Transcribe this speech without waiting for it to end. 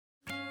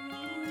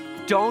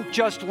Don't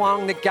just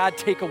long that God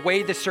take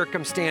away the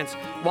circumstance.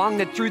 Long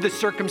that through the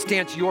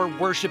circumstance, your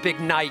worship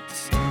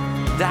ignites.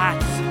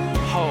 That's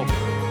hope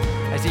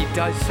as he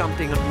does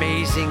something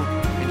amazing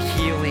and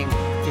healing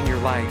in your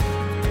life.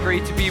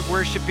 Great to be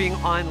worshiping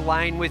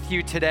online with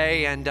you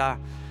today. And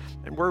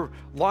we're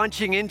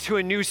launching into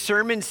a new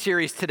sermon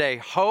series today,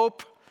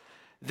 Hope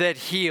That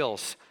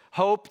Heals.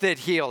 Hope that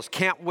heals.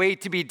 Can't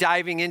wait to be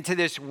diving into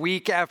this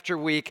week after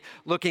week,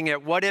 looking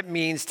at what it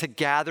means to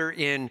gather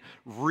in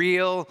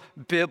real,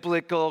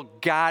 biblical,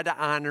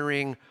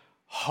 God-honoring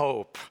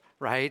hope,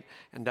 right?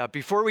 And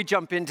before we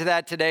jump into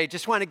that today,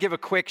 just want to give a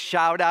quick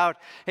shout out.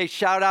 Hey,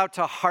 shout out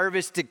to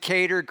Harvest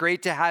Decatur.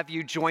 Great to have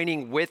you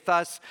joining with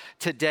us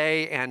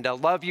today. And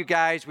love you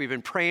guys. We've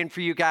been praying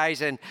for you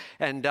guys. And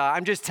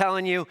I'm just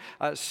telling you,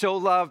 so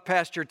love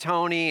Pastor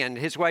Tony and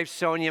his wife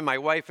Sonia. My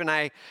wife and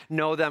I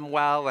know them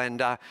well.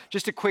 And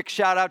just a quick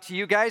shout out to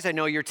you guys. I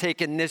know you're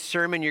taking this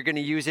sermon. You're going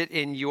to use it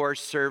in your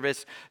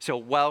service. So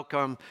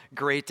welcome.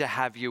 Great to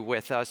have you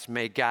with us.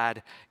 May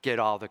God get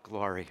all the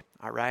glory.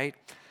 All right?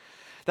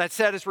 That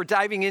said, as we're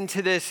diving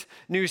into this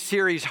new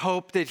series,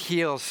 Hope That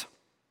Heals,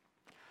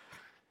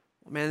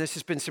 man, this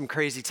has been some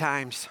crazy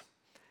times.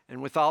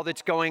 And with all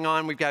that's going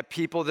on, we've got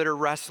people that are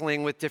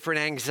wrestling with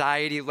different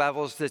anxiety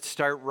levels that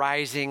start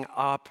rising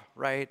up,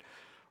 right?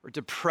 Or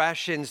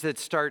depressions that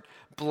start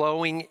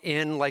blowing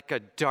in like a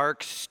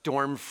dark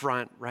storm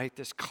front, right?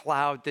 This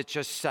cloud that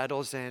just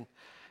settles in.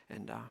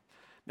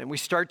 And we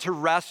start to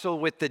wrestle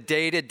with the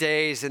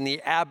day-to-days and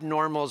the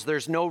abnormals.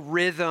 There's no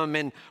rhythm.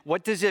 And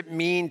what does it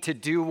mean to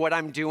do what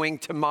I'm doing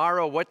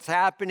tomorrow? What's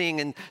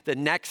happening? And the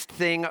next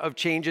thing of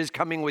changes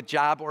coming with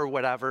job or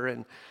whatever.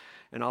 And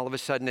all of a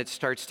sudden it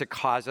starts to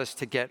cause us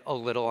to get a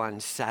little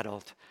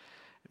unsettled.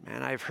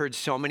 Man, I've heard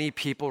so many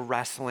people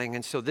wrestling.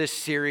 And so this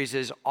series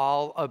is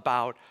all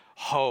about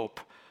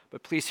hope.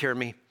 But please hear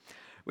me.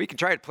 We can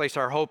try to place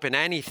our hope in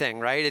anything,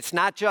 right? It's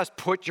not just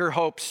put your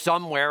hope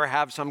somewhere,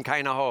 have some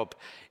kind of hope.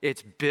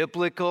 It's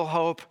biblical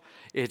hope.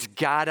 It's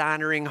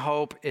God-honoring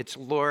hope. It's,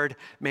 Lord,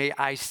 may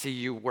I see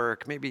you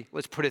work. Maybe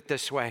let's put it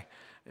this way.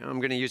 I'm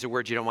going to use a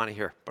word you don't want to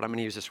hear, but I'm going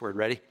to use this word.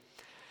 Ready?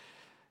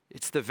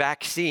 It's the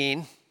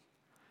vaccine.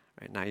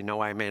 Right now, you know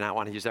why I may not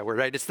want to use that word,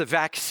 right? It's the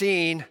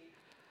vaccine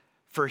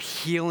for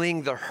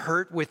healing the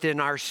hurt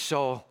within our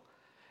soul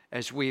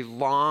as we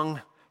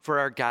long for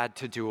our God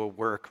to do a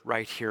work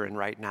right here and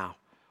right now.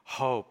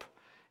 Hope.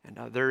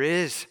 And there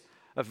is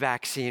a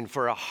vaccine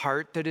for a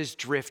heart that is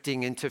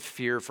drifting into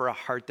fear, for a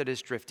heart that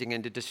is drifting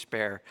into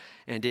despair.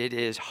 And it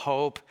is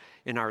hope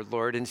in our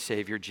Lord and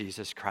Savior,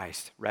 Jesus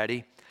Christ.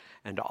 Ready?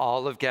 And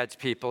all of God's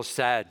people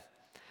said,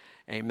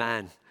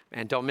 amen.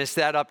 And don't miss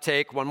that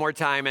uptake. One more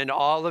time. And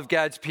all of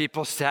God's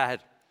people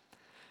said,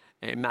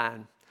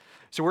 amen.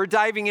 So we're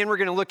diving in. We're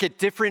going to look at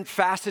different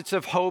facets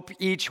of hope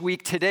each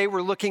week. Today,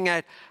 we're looking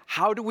at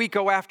how do we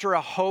go after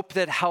a hope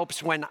that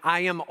helps when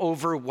I am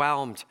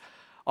overwhelmed?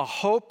 A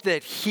hope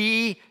that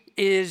He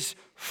is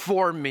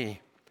for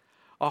me.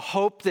 A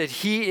hope that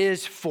He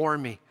is for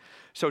me.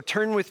 So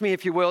turn with me,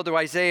 if you will, to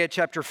Isaiah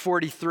chapter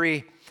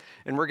 43,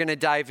 and we're going to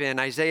dive in.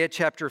 Isaiah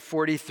chapter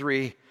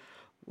 43,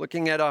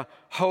 looking at a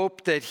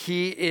hope that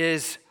He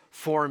is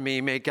for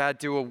me. May God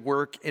do a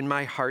work in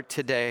my heart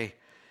today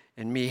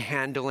and me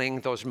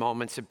handling those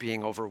moments of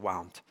being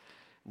overwhelmed.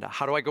 Now,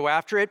 how do I go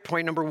after it?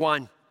 Point number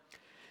one,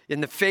 in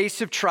the face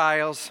of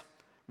trials,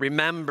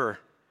 remember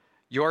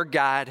your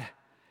God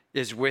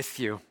is with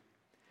you.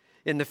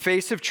 In the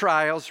face of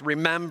trials,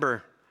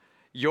 remember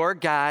your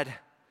God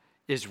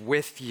is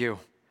with you.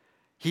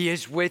 He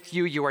is with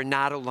you. You are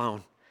not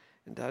alone.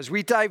 And as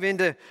we dive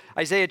into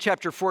Isaiah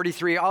chapter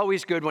 43,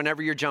 always good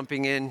whenever you're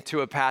jumping into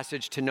a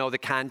passage to know the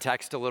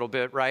context a little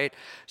bit, right?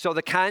 So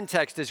the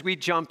context as we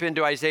jump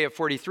into Isaiah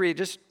 43,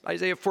 just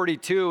Isaiah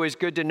 42 is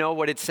good to know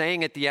what it's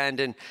saying at the end.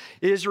 And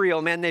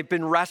Israel, man, they've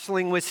been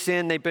wrestling with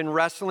sin. They've been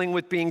wrestling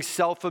with being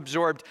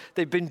self-absorbed.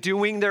 They've been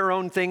doing their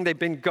own thing. They've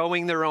been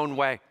going their own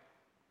way.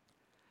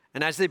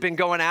 And as they've been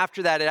going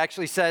after that, it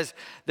actually says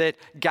that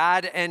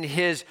God and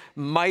His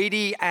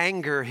mighty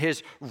anger,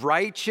 His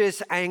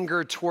righteous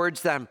anger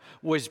towards them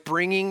was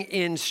bringing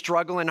in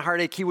struggle and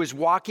heartache. He was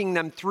walking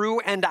them through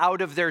and out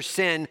of their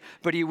sin,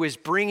 but He was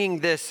bringing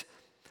this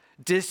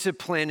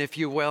discipline, if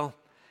you will,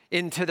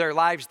 into their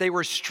lives. They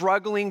were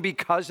struggling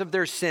because of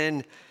their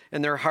sin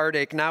and their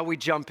heartache. Now we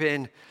jump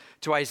in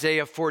to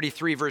Isaiah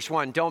 43, verse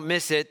 1. Don't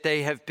miss it.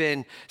 They have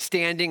been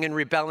standing and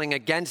rebelling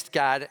against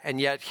God, and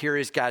yet here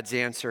is God's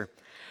answer.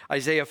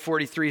 Isaiah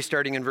 43,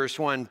 starting in verse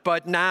 1.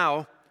 But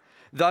now,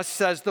 thus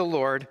says the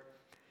Lord,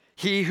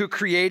 He who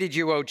created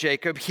you, O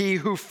Jacob, He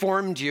who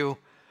formed you,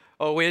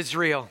 O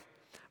Israel.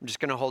 I'm just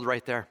going to hold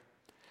right there.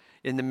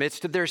 In the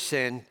midst of their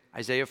sin,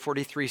 Isaiah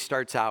 43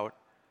 starts out,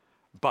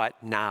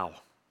 but now.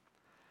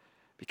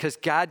 Because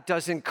God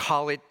doesn't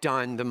call it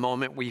done the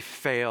moment we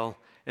fail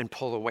and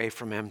pull away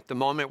from Him. The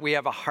moment we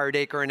have a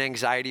heartache or an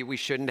anxiety we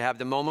shouldn't have.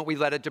 The moment we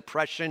let a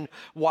depression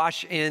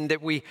wash in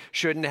that we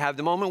shouldn't have.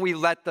 The moment we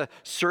let the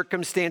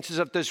circumstances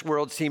of this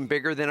world seem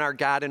bigger than our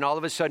God and all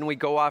of a sudden we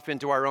go off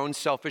into our own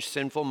selfish,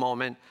 sinful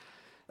moment.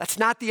 That's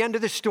not the end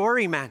of the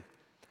story, man.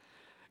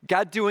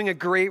 God doing a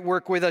great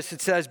work with us.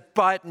 It says,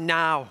 but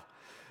now.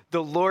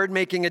 The Lord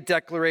making a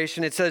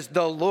declaration. It says,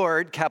 the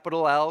Lord,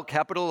 capital L,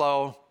 capital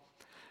O,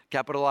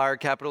 capital R,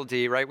 capital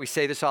D, right? We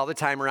say this all the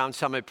time around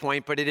Summit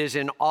Point, but it is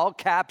in all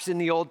caps in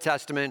the Old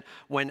Testament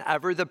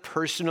whenever the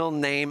personal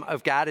name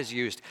of God is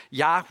used,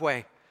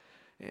 Yahweh.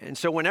 And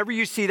so whenever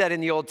you see that in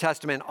the Old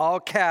Testament,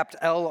 all capped,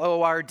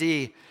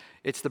 L-O-R-D,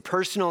 it's the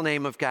personal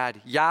name of God,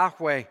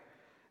 Yahweh,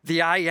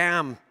 the I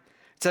am.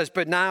 It says,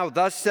 but now,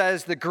 thus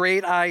says the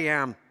great I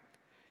am,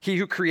 he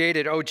who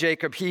created, O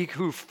Jacob, he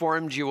who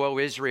formed you, O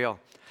Israel.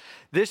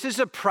 This is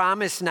a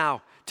promise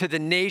now to the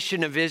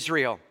nation of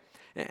Israel.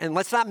 And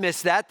let's not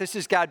miss that. This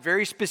is God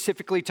very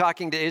specifically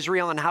talking to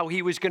Israel and how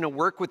he was going to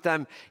work with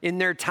them in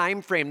their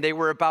time frame. They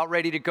were about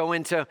ready to go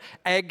into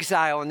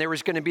exile, and there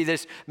was going to be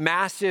this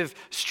massive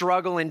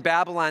struggle in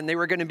Babylon. They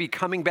were going to be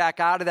coming back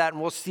out of that,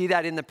 and we'll see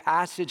that in the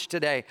passage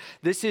today.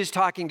 This is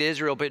talking to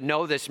Israel, but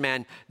know this,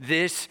 man.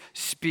 This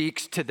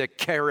speaks to the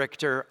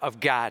character of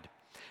God.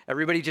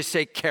 Everybody just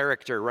say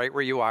character right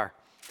where you are.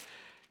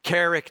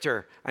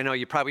 Character. I know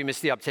you probably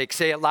missed the uptake.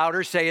 Say it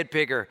louder, say it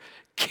bigger.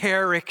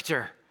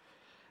 Character.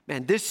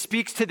 Man, this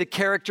speaks to the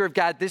character of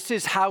God. This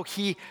is how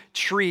he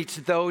treats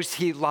those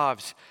he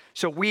loves.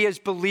 So we as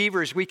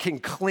believers, we can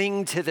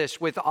cling to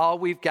this with all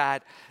we've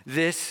got.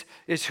 This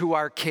is who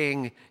our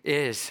King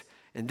is.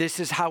 And this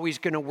is how he's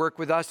going to work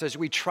with us as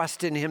we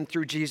trust in him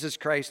through Jesus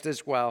Christ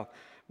as well.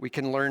 We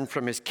can learn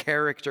from his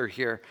character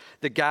here.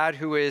 The God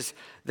who is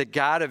the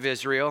God of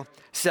Israel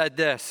said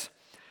this,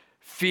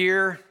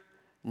 fear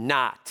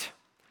not.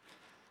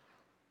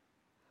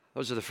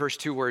 Those are the first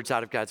two words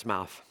out of God's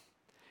mouth.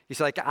 He's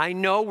like, I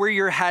know where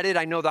you're headed.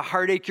 I know the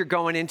heartache you're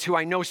going into.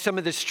 I know some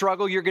of the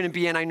struggle you're going to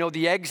be in. I know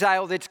the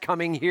exile that's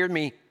coming. Hear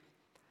me.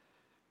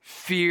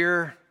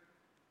 Fear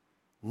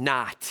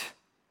not.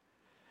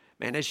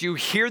 Man, as you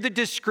hear the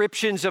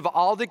descriptions of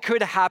all that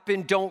could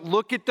happen, don't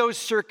look at those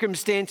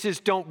circumstances.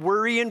 Don't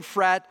worry and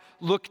fret.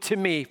 Look to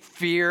me.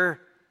 Fear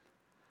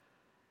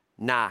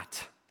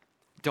not.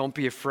 Don't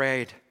be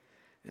afraid.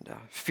 And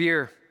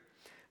fear.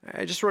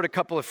 I just wrote a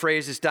couple of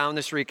phrases down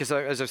this week as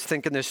I was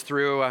thinking this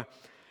through.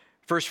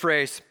 First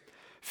phrase,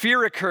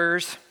 fear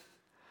occurs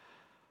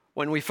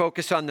when we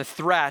focus on the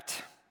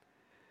threat,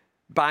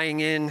 buying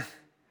in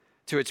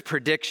to its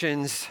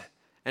predictions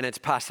and its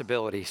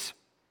possibilities.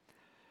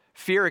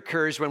 Fear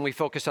occurs when we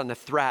focus on the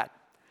threat.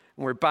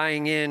 And we're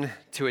buying in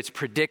to its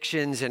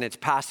predictions and its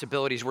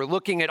possibilities. We're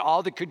looking at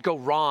all that could go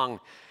wrong,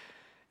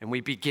 and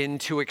we begin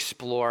to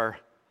explore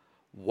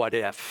what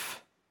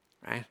if,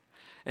 right?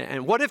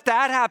 And what if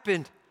that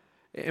happened?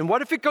 And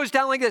what if it goes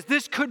down like this?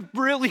 This could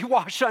really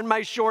wash on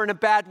my shore in a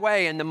bad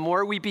way. And the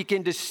more we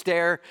begin to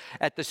stare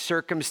at the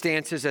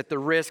circumstances, at the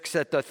risks,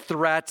 at the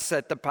threats,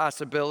 at the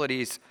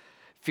possibilities,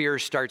 fear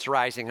starts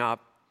rising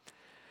up.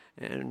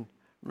 And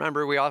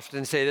remember, we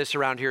often say this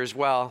around here as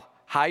well.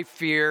 High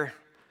fear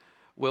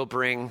will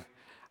bring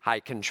high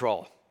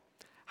control.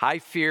 High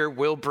fear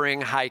will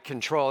bring high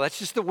control. That's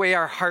just the way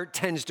our heart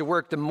tends to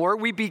work. The more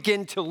we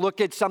begin to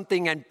look at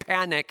something and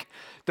panic,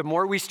 the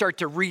more we start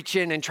to reach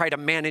in and try to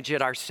manage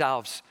it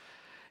ourselves.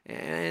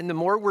 And the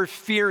more we're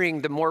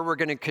fearing, the more we're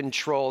going to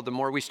control, the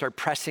more we start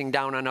pressing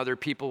down on other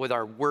people with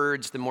our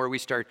words, the more we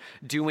start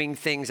doing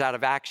things out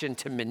of action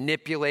to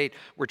manipulate.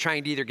 We're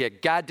trying to either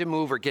get God to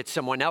move or get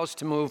someone else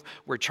to move.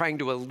 We're trying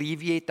to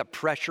alleviate the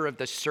pressure of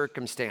the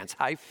circumstance.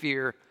 High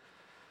fear,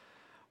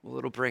 well,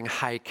 it'll bring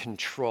high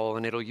control,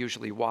 and it'll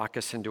usually walk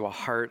us into a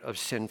heart of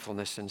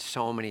sinfulness in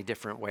so many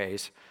different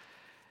ways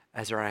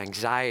as our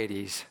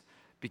anxieties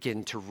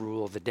begin to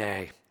rule the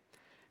day.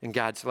 And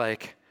God's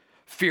like,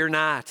 fear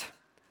not.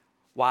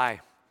 Why?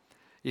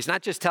 He's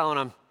not just telling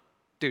them,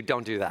 dude,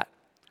 don't do that.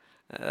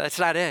 That's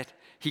not it.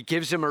 He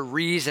gives them a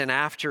reason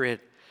after it.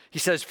 He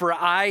says, for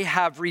I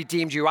have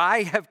redeemed you.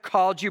 I have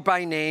called you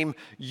by name.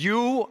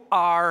 You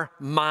are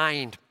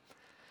mine.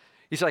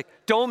 He's like,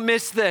 don't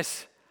miss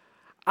this.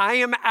 I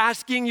am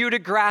asking you to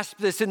grasp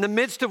this in the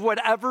midst of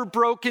whatever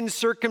broken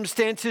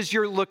circumstances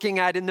you're looking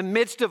at, in the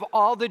midst of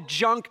all the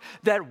junk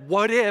that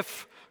what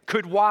if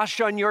could wash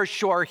on your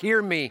shore.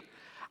 Hear me.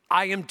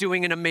 I am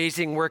doing an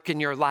amazing work in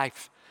your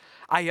life.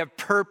 I have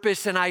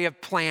purpose and I have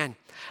plan.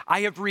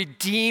 I have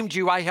redeemed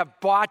you. I have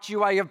bought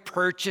you. I have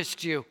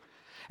purchased you.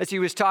 As he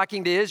was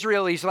talking to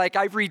Israel, he's like,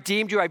 I've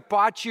redeemed you. I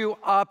bought you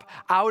up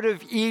out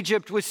of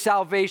Egypt with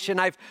salvation.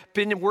 I've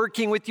been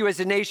working with you as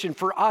a nation.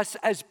 For us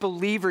as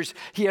believers,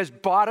 he has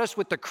bought us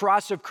with the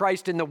cross of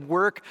Christ and the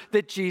work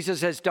that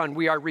Jesus has done.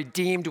 We are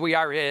redeemed. We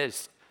are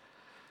his.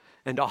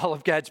 And all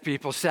of God's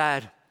people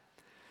said,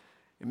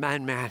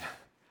 amen, man.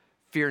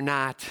 Fear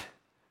not.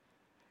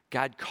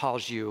 God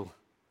calls you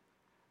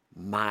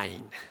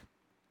mine.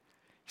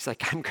 He's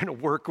like, I'm going to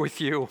work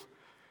with you.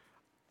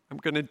 I'm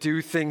going to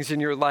do things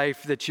in your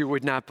life that you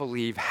would not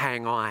believe.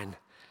 Hang on.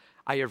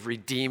 I have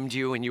redeemed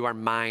you and you are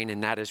mine,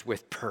 and that is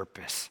with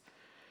purpose.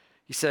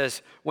 He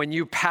says, when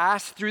you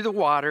pass through the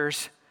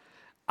waters,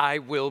 I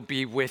will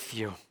be with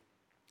you.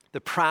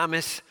 The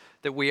promise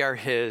that we are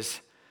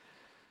his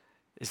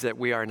is that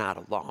we are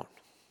not alone.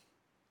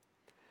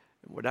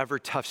 Whatever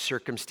tough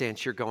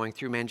circumstance you're going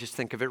through, man, just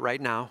think of it right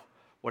now.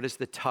 What is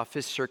the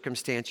toughest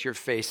circumstance you're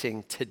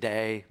facing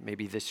today,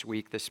 maybe this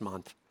week, this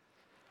month?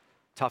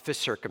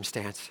 Toughest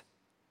circumstance.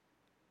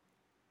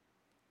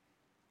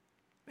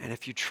 And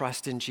if you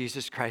trust in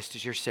Jesus Christ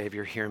as your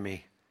Savior, hear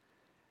me.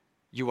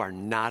 You are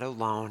not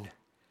alone.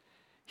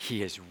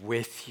 He is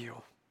with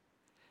you.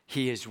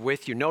 He is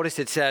with you. Notice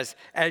it says,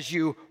 as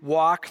you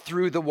walk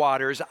through the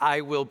waters,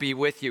 I will be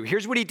with you.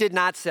 Here's what he did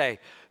not say.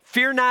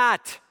 Fear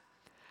not.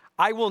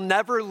 I will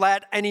never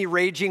let any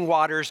raging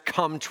waters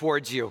come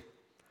towards you.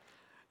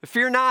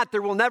 Fear not.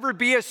 There will never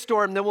be a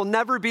storm. There will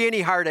never be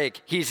any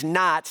heartache. He's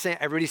not saying,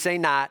 everybody say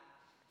not.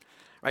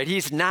 Right?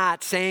 He's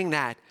not saying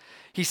that.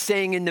 He's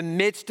saying in the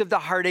midst of the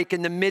heartache,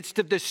 in the midst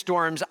of the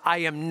storms, I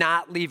am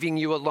not leaving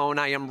you alone.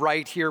 I am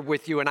right here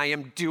with you, and I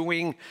am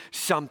doing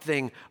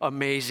something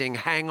amazing.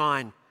 Hang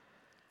on.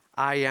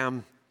 I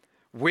am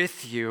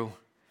with you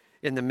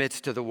in the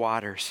midst of the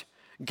waters.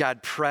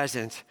 God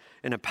present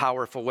in a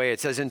powerful way. It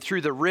says, and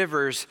through the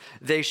rivers,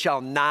 they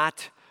shall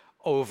not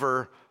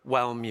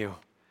overwhelm you.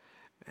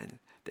 And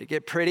they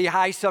get pretty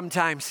high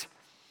sometimes.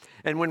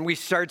 And when we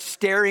start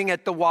staring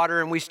at the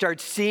water and we start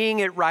seeing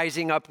it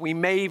rising up, we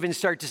may even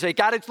start to say,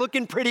 God, it's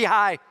looking pretty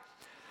high.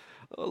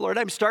 Oh, Lord,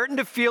 I'm starting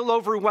to feel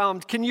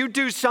overwhelmed. Can you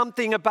do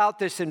something about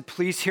this? And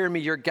please hear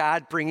me, you're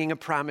God bringing a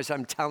promise.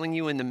 I'm telling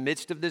you, in the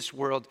midst of this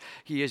world,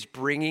 he is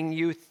bringing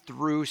you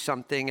through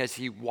something as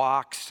he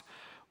walks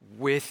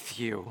with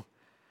you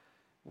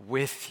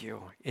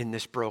in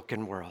this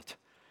broken world.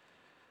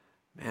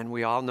 Man,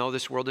 we all know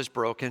this world is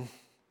broken.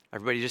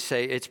 Everybody just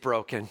say, it's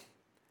broken.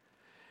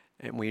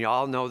 And we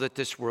all know that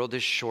this world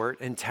is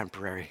short and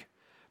temporary.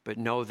 But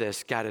know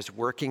this, God is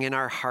working in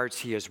our hearts.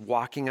 He is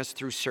walking us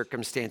through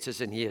circumstances,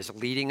 and he is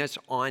leading us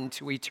on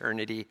to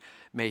eternity.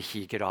 May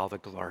he get all the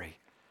glory.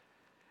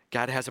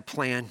 God has a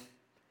plan,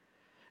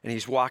 and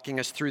he's walking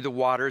us through the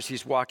waters.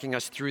 He's walking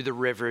us through the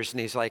rivers, and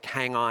he's like,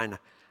 hang on.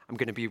 I'm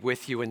going to be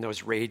with you in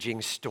those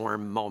raging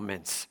storm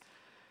moments.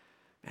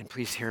 And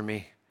please hear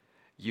me.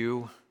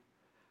 You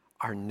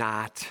are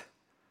not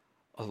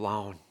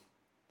alone.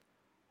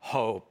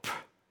 Hope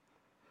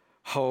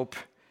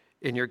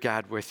in your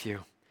God with you.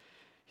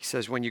 He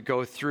says, when you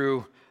go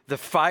through the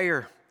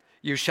fire,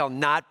 you shall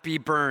not be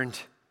burned,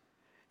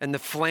 and the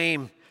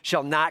flame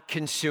shall not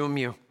consume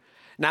you.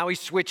 Now he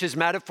switches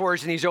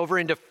metaphors and he's over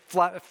into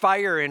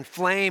fire and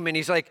flame, and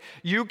he's like,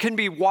 you can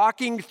be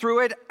walking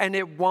through it and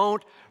it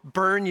won't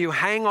burn you.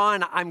 Hang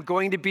on, I'm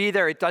going to be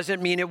there. It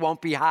doesn't mean it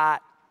won't be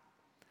hot,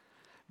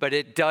 but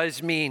it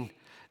does mean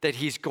that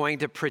he's going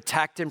to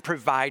protect and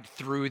provide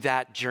through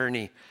that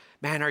journey.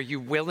 Man, are you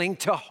willing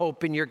to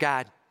hope in your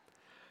God?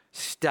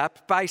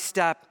 Step by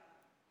step,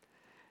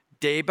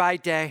 day by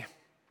day,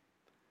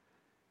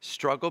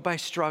 struggle by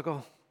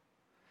struggle,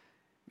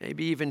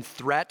 maybe even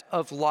threat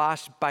of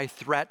loss by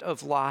threat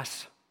of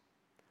loss,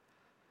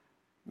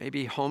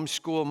 maybe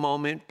homeschool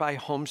moment by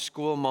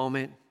homeschool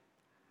moment.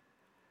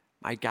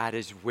 My God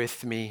is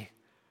with me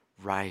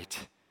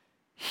right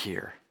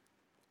here.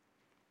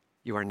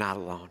 You are not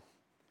alone.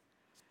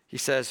 He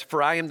says,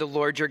 for I am the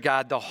Lord your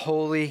God, the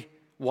Holy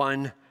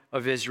One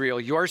of Israel,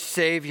 your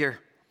Savior.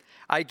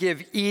 I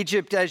give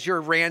Egypt as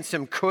your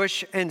ransom,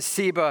 Cush and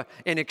Seba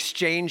in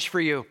exchange for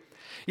you.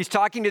 He's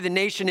talking to the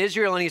nation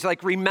Israel, and he's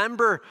like,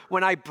 remember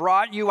when I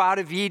brought you out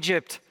of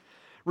Egypt.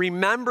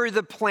 Remember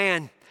the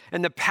plan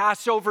and the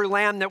Passover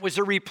lamb that was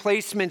a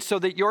replacement so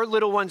that your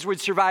little ones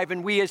would survive,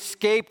 and we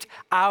escaped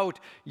out,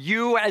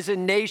 you as a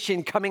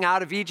nation coming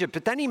out of Egypt.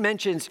 But then he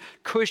mentions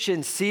Cush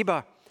and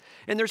Seba.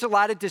 And there's a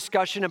lot of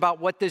discussion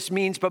about what this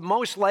means, but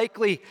most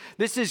likely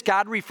this is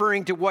God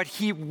referring to what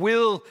he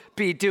will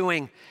be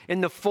doing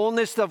in the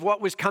fullness of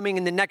what was coming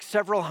in the next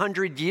several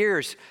hundred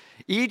years.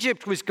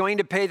 Egypt was going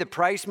to pay the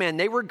price, man.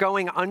 They were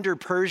going under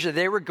Persia.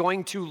 They were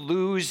going to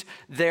lose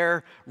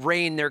their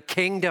reign, their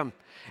kingdom.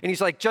 And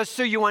he's like, just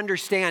so you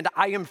understand,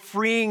 I am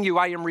freeing you.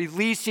 I am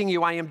releasing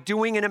you. I am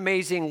doing an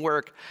amazing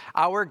work.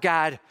 Our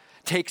God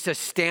takes a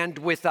stand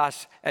with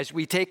us as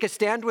we take a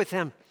stand with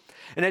him.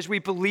 And as we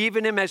believe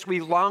in him, as we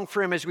long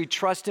for him, as we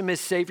trust him as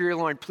Savior,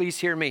 Lord, please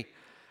hear me.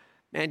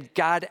 Man,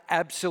 God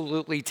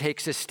absolutely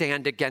takes a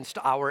stand against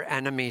our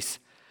enemies.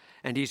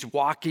 And he's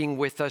walking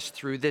with us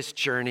through this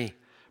journey,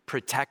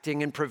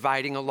 protecting and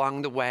providing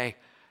along the way,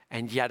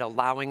 and yet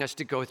allowing us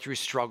to go through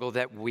struggle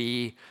that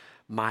we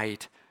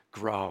might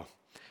grow.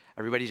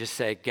 Everybody just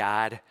say,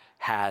 God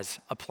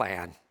has a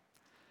plan. And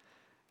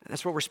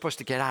that's what we're supposed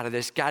to get out of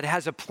this. God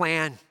has a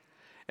plan,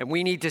 and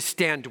we need to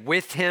stand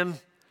with him,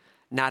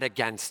 not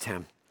against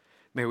him.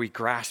 May we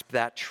grasp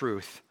that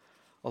truth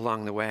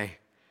along the way.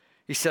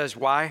 He says,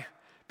 why?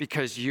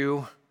 Because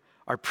you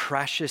are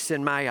precious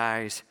in my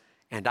eyes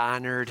and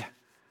honored,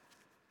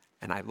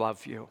 and I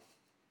love you.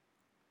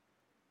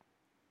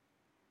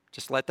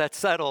 Just let that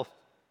settle.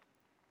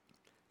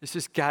 This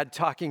is God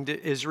talking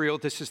to Israel.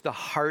 This is the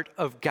heart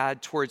of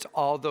God towards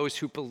all those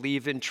who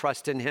believe and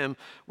trust in him.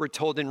 We're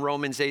told in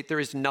Romans 8, there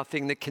is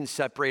nothing that can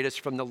separate us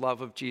from the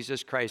love of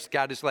Jesus Christ.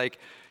 God is like,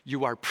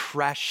 you are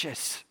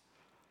precious.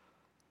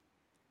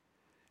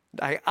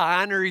 I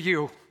honor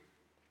you.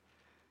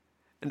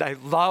 and I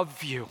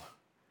love you.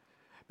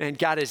 And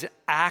God is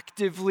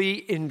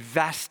actively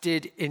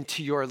invested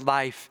into your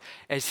life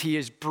as he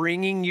is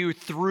bringing you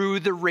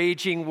through the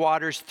raging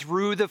waters,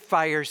 through the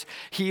fires.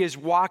 He is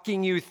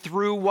walking you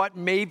through what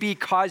may be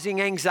causing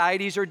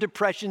anxieties or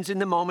depressions in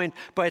the moment,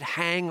 but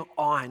hang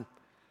on.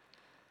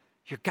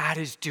 Your God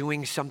is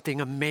doing something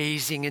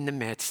amazing in the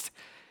midst.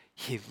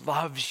 He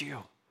loves you.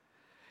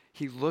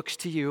 He looks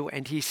to you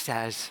and he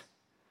says,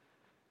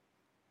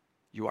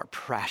 you are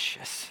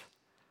precious.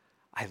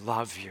 I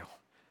love you.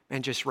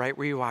 And just right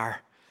where you are,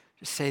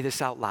 just say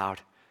this out loud.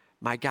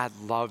 My God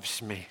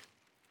loves me.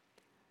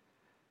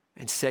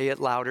 And say it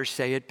louder,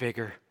 say it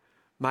bigger.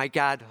 My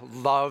God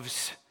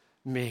loves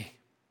me.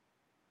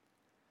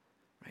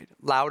 Right?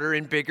 Louder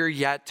and bigger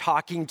yet,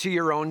 talking to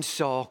your own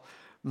soul.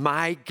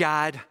 My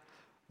God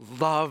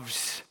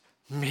loves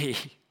me.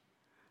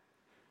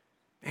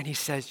 And he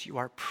says, you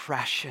are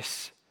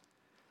precious.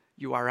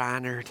 You are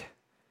honored.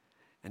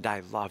 And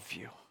I love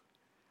you.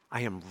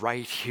 I am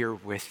right here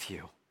with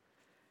you.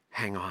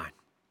 Hang on.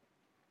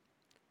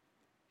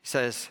 He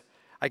says,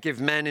 I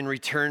give men in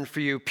return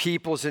for you,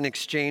 peoples in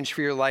exchange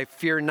for your life.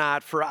 Fear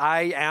not, for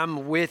I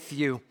am with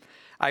you.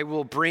 I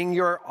will bring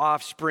your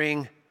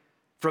offspring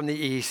from the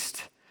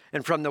east,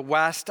 and from the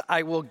west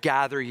I will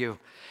gather you.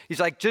 He's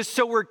like, just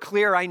so we're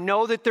clear, I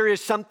know that there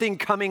is something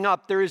coming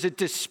up. There is a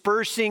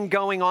dispersing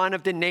going on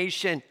of the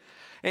nation,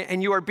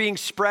 and you are being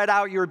spread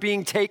out. You are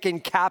being taken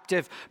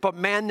captive. But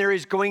man, there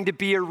is going to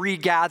be a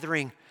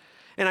regathering.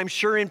 And I'm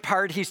sure in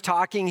part he's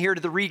talking here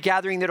to the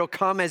regathering that'll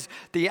come as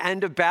the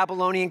end of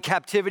Babylonian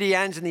captivity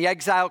ends and the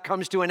exile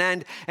comes to an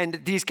end and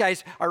these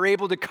guys are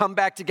able to come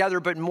back together.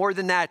 But more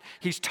than that,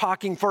 he's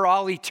talking for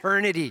all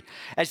eternity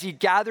as he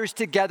gathers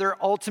together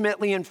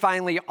ultimately and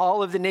finally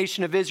all of the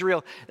nation of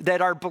Israel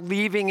that are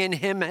believing in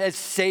him as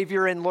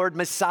Savior and Lord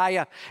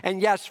Messiah.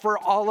 And yes, for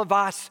all of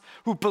us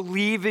who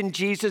believe in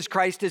Jesus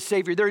Christ as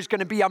Savior, there's going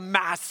to be a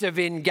massive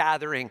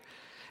ingathering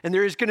and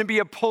there is going to be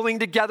a pulling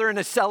together and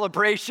a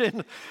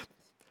celebration.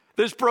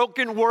 This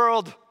broken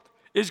world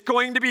is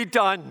going to be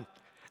done,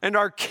 and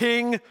our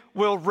King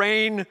will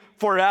reign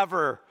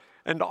forever.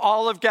 And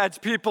all of God's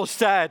people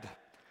said,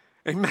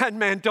 amen,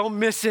 man, don't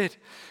miss it.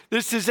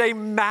 This is a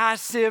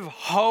massive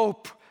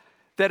hope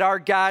that our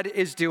God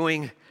is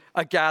doing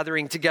a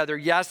gathering together.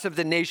 Yes, of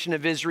the nation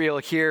of Israel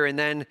here. And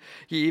then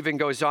he even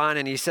goes on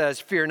and he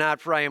says, fear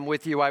not, for I am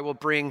with you. I will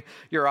bring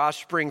your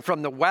offspring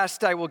from the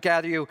west. I will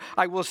gather you.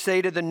 I will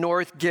say to the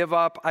north, give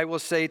up. I will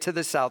say to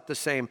the south the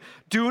same.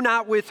 Do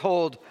not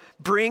withhold.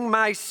 Bring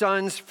my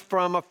sons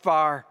from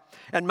afar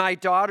and my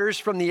daughters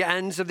from the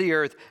ends of the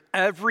earth.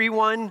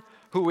 Everyone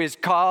who is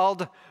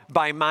called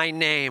by my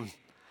name.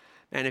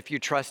 And if you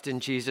trust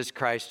in Jesus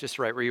Christ, just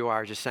right where you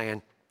are, just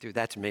saying, dude,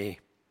 that's me.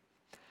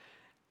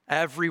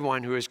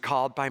 Everyone who is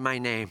called by my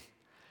name.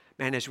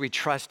 Man, as we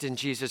trust in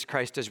Jesus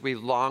Christ, as we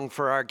long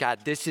for our God,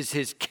 this is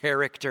his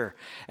character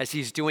as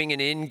he's doing an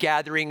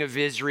ingathering of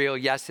Israel,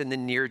 yes, in the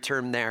near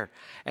term there,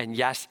 and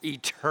yes,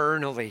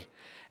 eternally,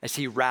 as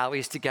he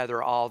rallies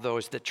together all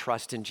those that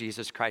trust in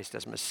Jesus Christ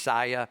as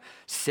Messiah,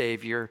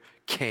 Savior,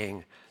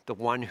 King, the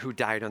one who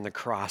died on the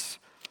cross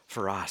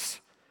for us.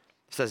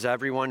 It says,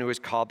 everyone who is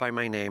called by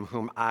my name,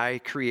 whom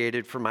I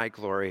created for my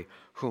glory,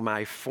 whom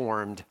I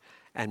formed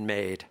and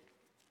made.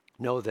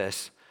 Know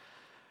this,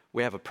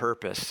 we have a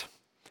purpose.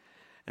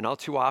 And all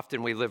too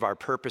often we live our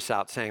purpose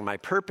out saying, my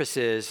purpose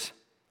is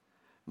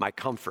my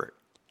comfort.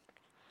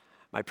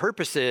 My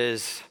purpose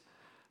is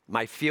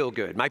my feel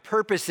good. My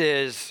purpose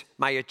is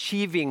my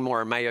achieving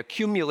more, my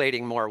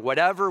accumulating more,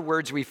 whatever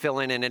words we fill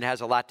in, and it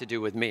has a lot to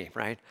do with me,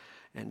 right?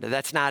 And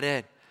that's not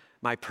it.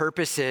 My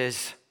purpose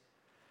is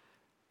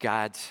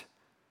God's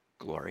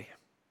glory.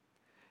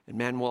 And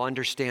men will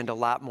understand a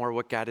lot more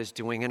what God is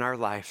doing in our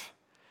life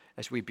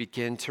as we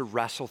begin to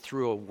wrestle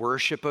through a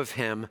worship of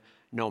him,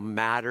 no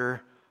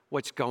matter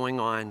what's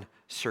going on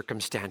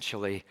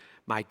circumstantially.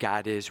 My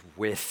God is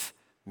with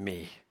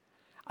me.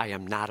 I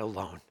am not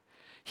alone.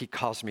 He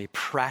calls me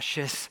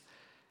precious.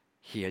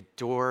 He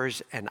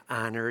adores and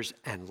honors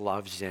and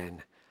loves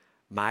in.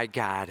 My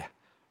God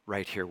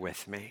right here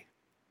with me.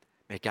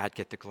 May God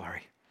get the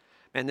glory.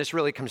 Man, this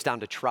really comes down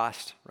to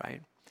trust,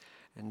 right?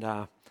 And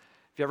have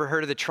you ever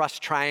heard of the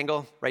trust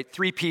triangle, right?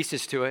 3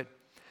 pieces to it.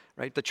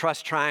 Right? The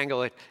trust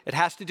triangle, it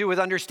has to do with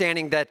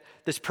understanding that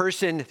this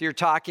person you're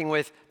talking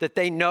with, that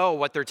they know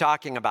what they're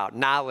talking about,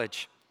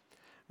 knowledge.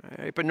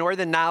 Right? But more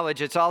than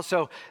knowledge, it's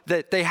also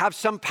that they have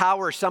some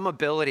power, some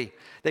ability.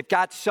 They've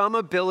got some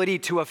ability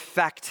to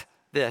affect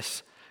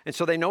this. And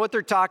so they know what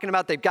they're talking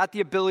about. They've got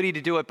the ability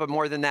to do it, but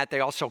more than that, they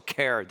also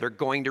care. They're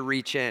going to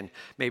reach in.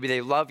 Maybe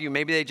they love you.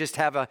 Maybe they just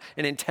have an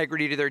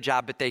integrity to their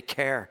job, but they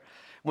care.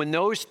 When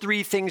those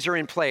 3 things are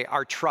in play,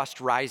 our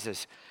trust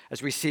rises.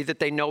 As we see that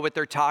they know what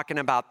they're talking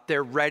about,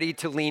 they're ready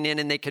to lean in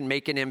and they can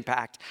make an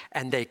impact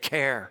and they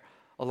care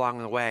along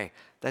the way.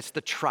 That's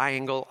the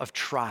triangle of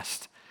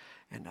trust.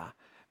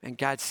 And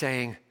God's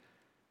saying,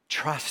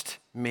 trust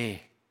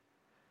me.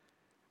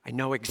 I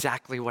know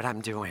exactly what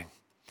I'm doing.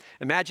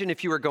 Imagine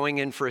if you were going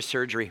in for a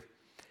surgery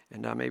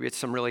And maybe it's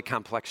some really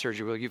complex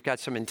surgery. Well, you've got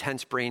some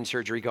intense brain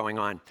surgery going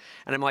on.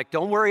 And I'm like,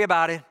 don't worry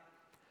about it.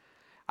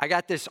 I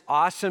got this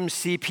awesome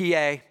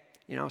CPA,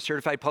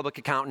 certified public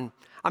accountant.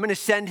 I'm going to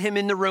send him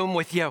in the room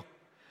with you.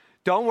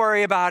 Don't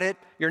worry about it.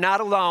 You're not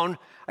alone.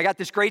 I got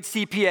this great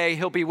CPA.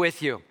 He'll be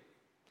with you.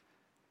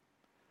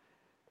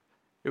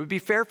 It would be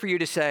fair for you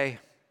to say,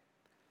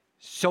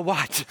 so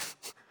what?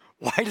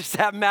 Why does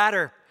that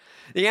matter?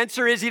 The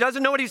answer is he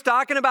doesn't know what he's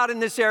talking about in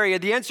this area.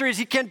 The answer is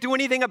he can't do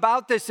anything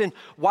about this. And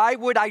why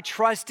would I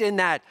trust in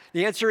that?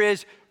 The answer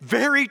is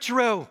very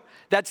true.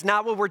 That's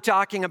not what we're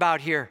talking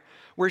about here.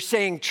 We're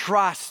saying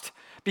trust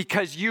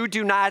because you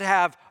do not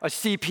have a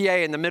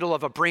CPA in the middle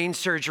of a brain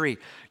surgery.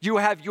 You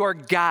have your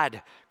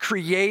God,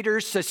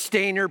 creator,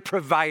 sustainer,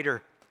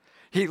 provider.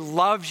 He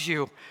loves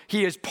you.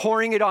 He is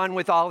pouring it on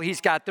with all he's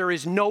got. There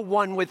is no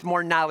one with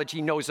more knowledge.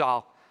 He knows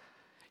all.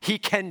 He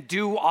can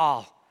do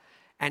all.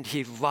 And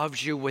he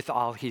loves you with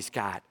all he's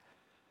got.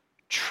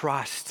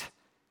 Trust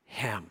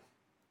him.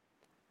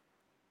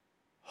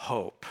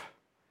 Hope.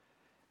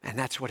 And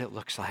that's what it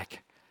looks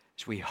like.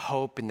 As we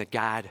hope in the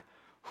God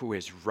who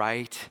is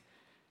right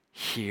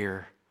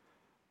here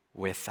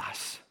with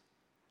us.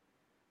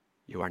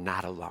 You are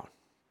not alone.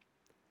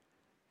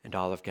 And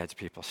all of God's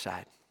people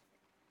said,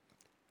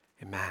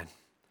 amen.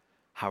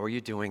 How are you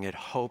doing at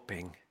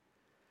hoping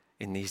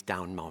in these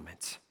down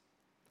moments?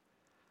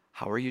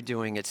 How are you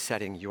doing at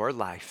setting your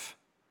life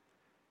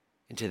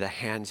into the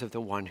hands of the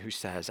one who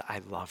says,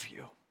 I love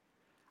you.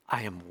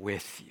 I am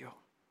with you.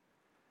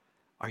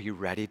 Are you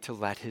ready to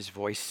let his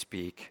voice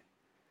speak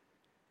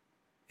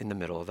in the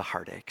middle of the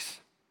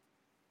heartaches?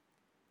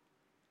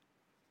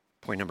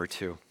 Point number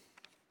two.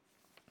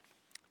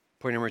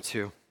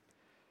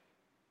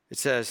 It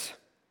says,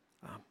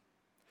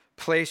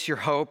 place your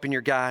hope in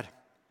your God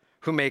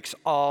who makes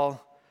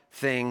all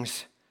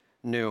things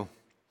new.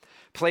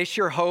 Place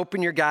your hope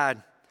in your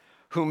God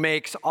who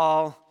makes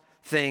all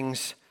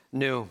things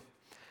new.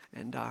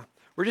 And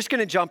we're just going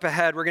to jump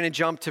ahead. We're going to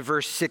jump to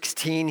verse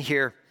 16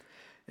 here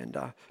and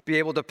be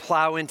able to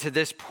plow into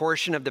this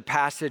portion of the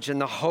passage and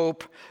the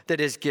hope that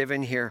is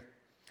given here.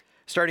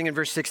 Starting in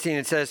verse 16,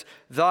 it says,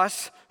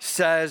 thus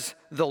says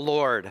the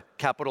Lord,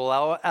 capital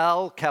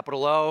L,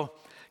 capital O,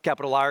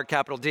 capital R,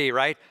 capital D,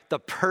 right? The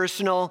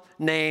personal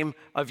name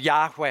of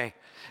Yahweh.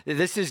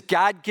 This is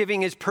God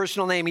giving his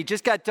personal name. He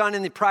just got done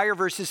in the prior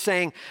verses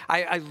saying,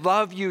 I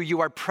love you. You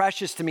are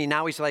precious to me.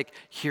 Now he's like,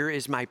 here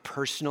is my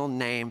personal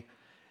name.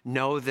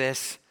 Know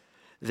this.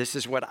 This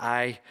is what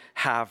I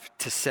have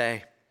to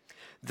say.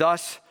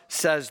 Thus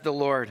says the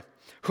Lord,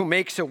 who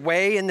makes a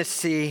way in the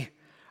sea,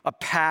 a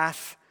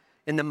path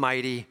in the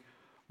mighty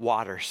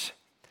waters.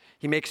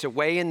 He makes a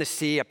way in the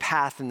sea, a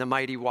path in the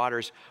mighty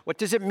waters. What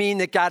does it mean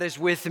that God is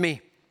with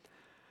me?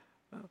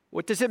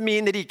 What does it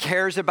mean that he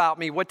cares about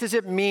me? What does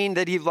it mean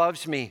that he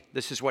loves me?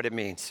 This is what it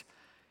means.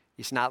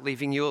 He's not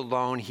leaving you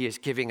alone. He is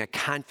giving a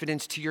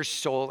confidence to your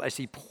soul as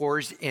he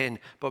pours in.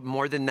 But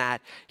more than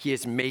that, he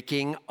is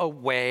making a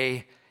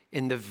way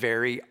in the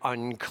very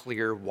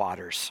unclear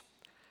waters.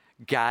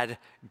 God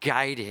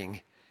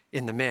guiding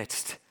in the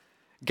midst.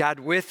 God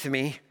with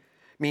me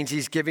means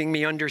he's giving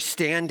me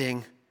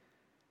understanding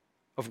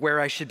of where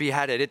I should be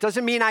headed. It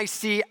doesn't mean I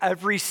see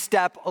every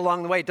step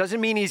along the way. It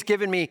doesn't mean he's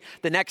given me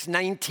the next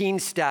 19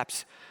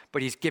 steps,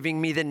 but he's giving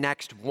me the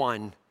next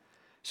one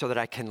so that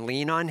I can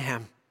lean on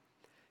him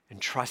and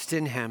trust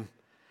in him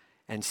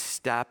and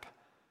step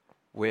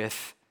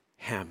with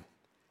him.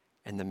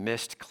 And the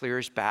mist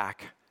clears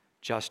back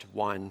just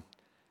one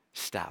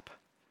step.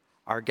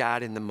 Our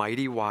God in the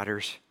mighty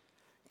waters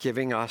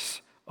giving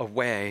us a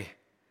way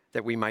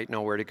that we might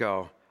know where to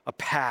go, a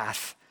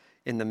path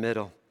in the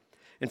middle.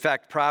 In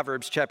fact,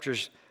 Proverbs chapter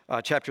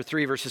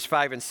 3, verses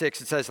 5 and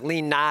 6, it says,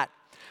 lean not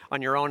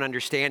on your own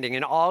understanding.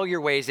 In all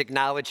your ways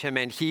acknowledge him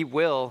and he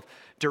will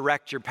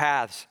direct your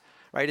paths.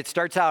 Right? It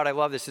starts out, I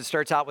love this, it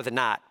starts out with a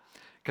not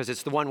because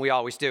it's the one we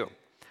always do.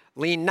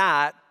 Lean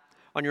not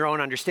on your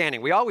own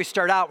understanding. We always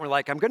start out and we're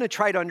like, I'm going to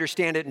try to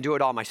understand it and do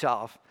it all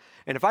myself.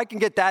 And if I can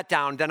get that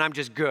down, then I'm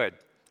just good.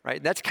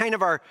 Right? That's kind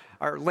of our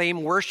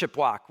lame worship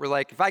walk. We're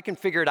like, if I can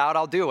figure it out,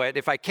 I'll do it.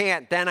 If I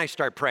can't, then I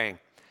start praying.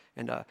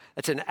 And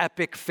that's an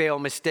epic fail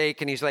mistake.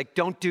 And he's like,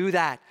 don't do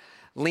that.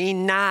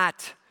 Lean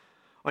not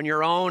on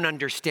your own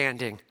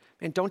understanding.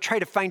 And don't try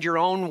to find your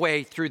own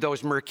way through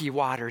those murky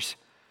waters.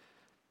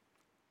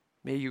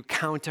 May you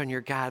count on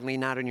your God,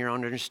 lean not on your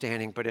own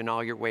understanding, but in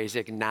all your ways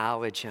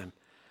acknowledge him.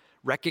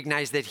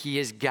 Recognize that he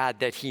is God,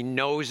 that he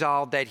knows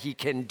all, that he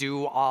can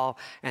do all,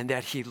 and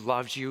that he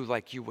loves you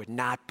like you would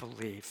not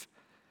believe.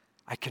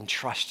 I can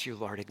trust you,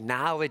 Lord.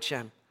 Acknowledge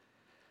him.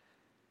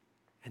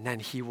 And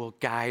then he will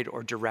guide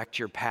or direct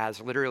your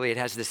paths. Literally, it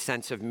has this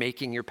sense of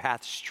making your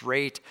path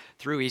straight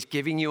through. He's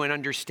giving you an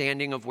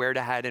understanding of where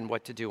to head and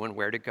what to do and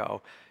where to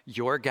go.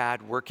 Your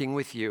God working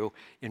with you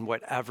in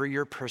whatever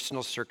your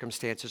personal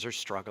circumstances or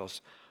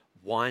struggles,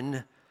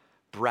 one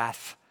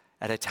breath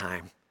at a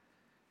time,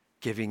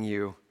 giving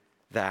you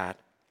that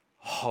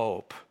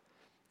hope.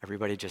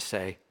 Everybody just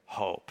say,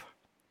 hope.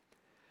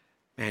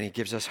 Man, he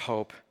gives us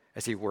hope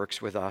as he works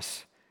with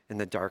us in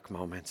the dark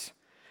moments.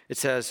 It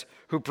says,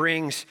 who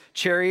brings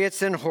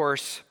chariots and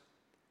horse.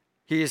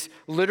 He is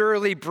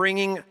literally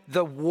bringing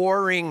the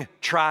warring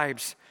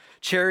tribes,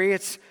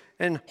 chariots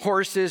and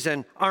horses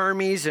and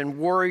armies and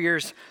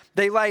warriors.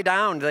 They lie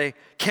down, they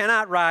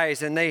cannot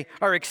rise, and they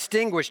are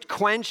extinguished,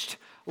 quenched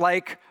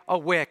like a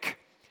wick.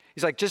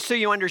 He's like, just so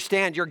you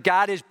understand, your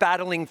God is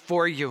battling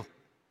for you.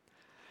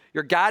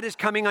 Your God is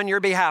coming on your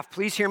behalf.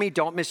 Please hear me,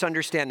 don't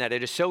misunderstand that.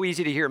 It is so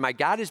easy to hear. My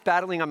God is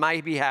battling on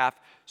my behalf,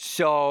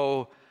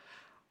 so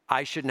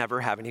I should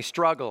never have any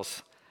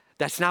struggles.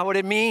 That's not what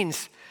it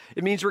means.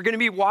 It means we're going to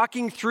be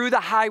walking through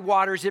the high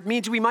waters. It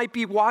means we might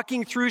be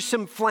walking through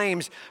some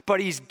flames, but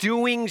he's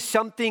doing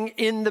something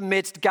in the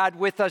midst, God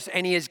with us,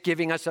 and he is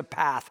giving us a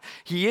path.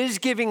 He is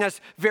giving us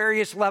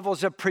various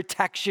levels of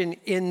protection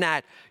in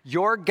that.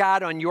 Your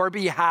God on your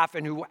behalf,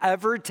 and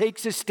whoever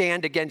takes a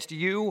stand against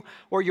you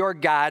or your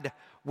God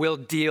will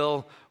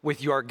deal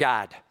with your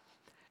God.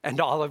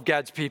 And all of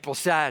God's people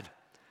said.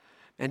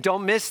 And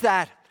don't miss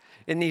that.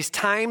 In these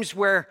times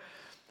where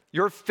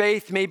your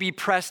faith may be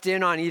pressed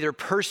in on either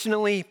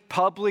personally,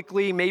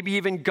 publicly, maybe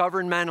even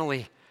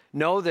governmentally,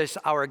 know this,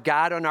 our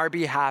God on our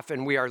behalf,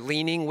 and we are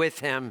leaning with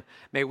him.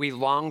 May we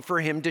long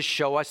for him to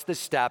show us the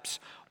steps,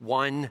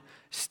 one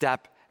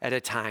step at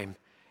a time.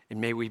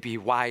 And may we be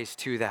wise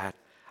to that.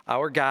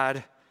 Our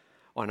God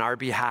on our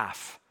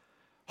behalf.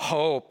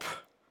 Hope.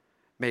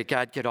 May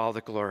God get all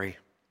the glory.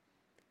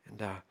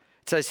 And it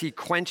says he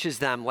quenches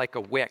them like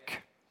a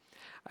wick.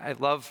 I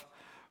love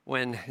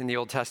when in the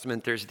Old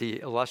Testament there's the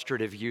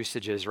illustrative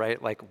usages,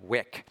 right? Like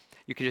wick.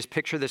 You can just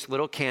picture this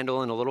little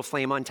candle and a little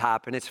flame on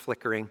top and it's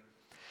flickering.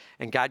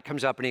 And God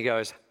comes up and he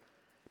goes,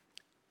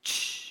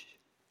 shh,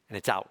 and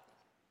it's out.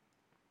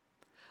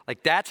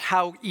 Like that's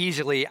how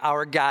easily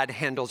our God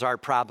handles our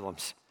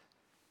problems.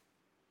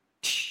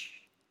 Shh,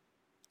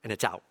 and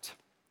it's out.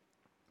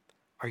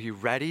 Are you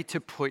ready to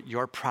put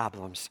your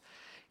problems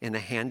in the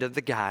hand of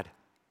the God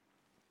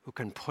who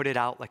can put it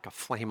out like a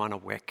flame on a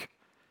wick?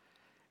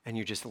 And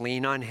you just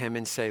lean on him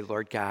and say,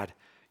 Lord God,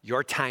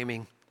 your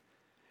timing,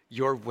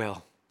 your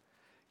will,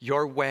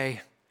 your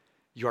way,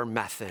 your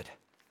method.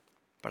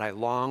 But I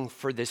long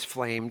for this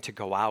flame to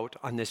go out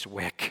on this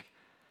wick.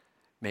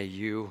 May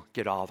you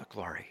get all the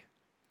glory.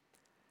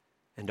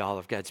 And all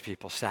of God's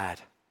people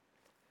said,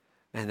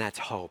 man, that's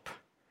hope.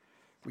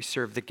 We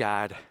serve the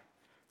God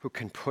who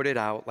can put it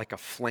out like a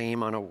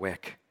flame on a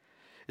wick.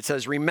 It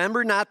says,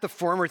 remember not the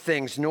former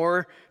things,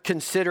 nor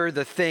consider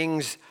the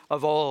things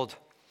of old.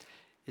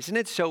 Isn't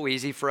it so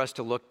easy for us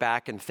to look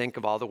back and think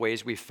of all the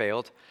ways we've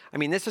failed? I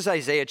mean, this is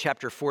Isaiah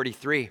chapter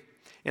 43.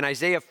 In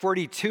Isaiah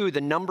 42, the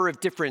number of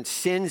different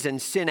sins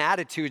and sin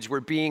attitudes were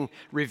being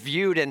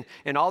reviewed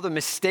and all the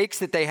mistakes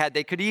that they had.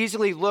 They could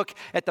easily look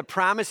at the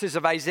promises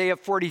of Isaiah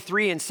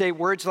 43 and say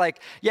words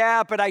like,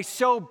 yeah, but I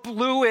so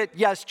blew it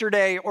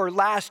yesterday or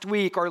last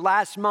week or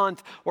last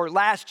month or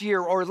last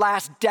year or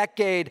last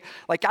decade.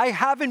 Like I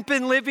haven't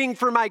been living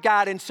for my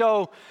God, and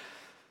so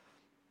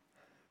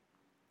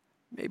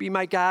maybe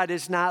my God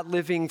is not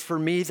living for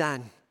me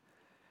then.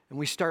 And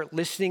we start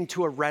listening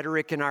to a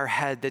rhetoric in our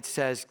head that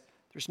says,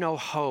 there's no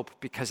hope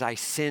because I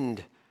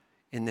sinned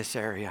in this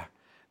area.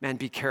 Man,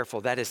 be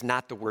careful. That is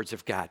not the words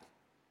of God.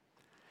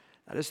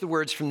 That is the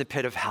words from the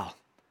pit of hell.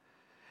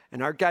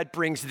 And our God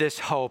brings this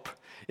hope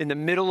in the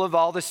middle of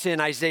all the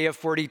sin, Isaiah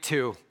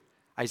 42,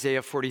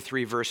 Isaiah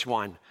 43, verse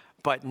 1.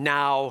 But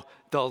now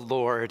the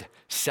Lord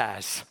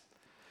says.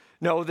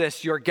 Know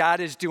this, your God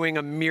is doing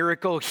a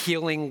miracle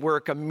healing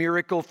work, a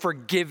miracle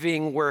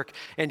forgiving work,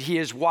 and he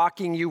is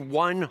walking you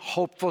one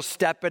hopeful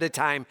step at a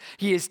time.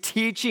 He is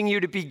teaching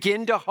you to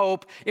begin to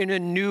hope in a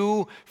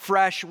new,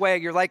 fresh way.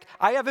 You're like,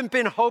 I haven't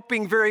been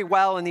hoping very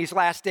well in these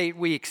last 8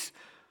 weeks.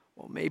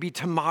 Well, maybe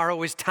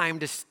tomorrow is time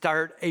to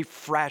start a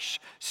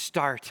fresh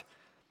start.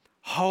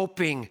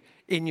 Hoping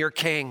in your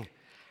King.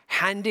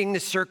 Handing the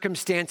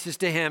circumstances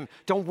to him.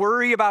 Don't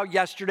worry about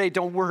yesterday.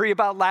 Don't worry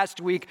about last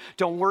week.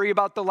 Don't worry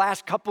about the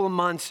last couple of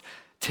months.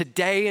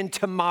 Today and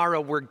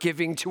tomorrow we're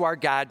giving to our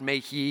God. May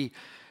he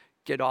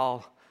get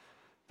all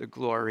the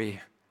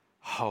glory,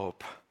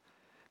 hope.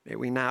 May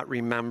we not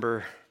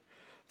remember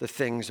the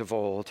things of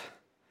old.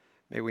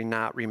 May we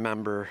not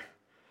remember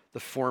the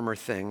former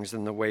things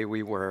and the way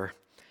we were.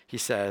 He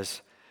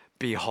says,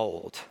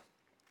 behold,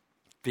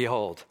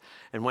 behold.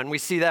 And when we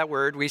see that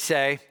word, we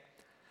say,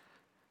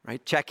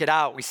 right? Check it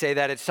out. We say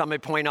that at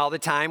Summit Point all the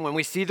time. When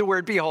we see the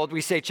word behold, we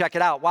say, check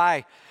it out.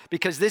 Why?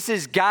 Because this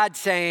is God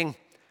saying,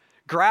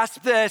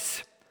 grasp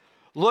this,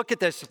 look at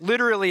this.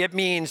 Literally, it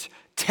means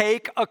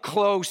take a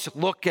close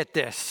look at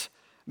this.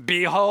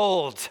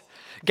 Behold.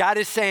 God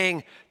is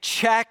saying,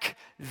 check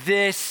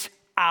this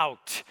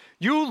out.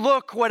 You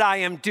look what I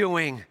am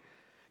doing.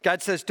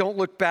 God says, don't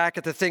look back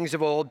at the things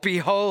of old.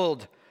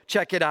 Behold,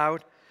 check it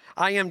out.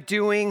 I am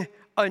doing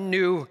a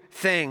new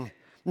thing.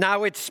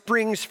 Now it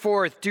springs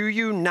forth. Do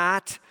you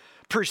not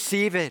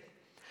perceive it?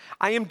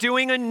 I am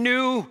doing a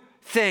new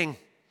thing.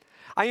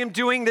 I am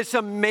doing this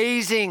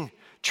amazing,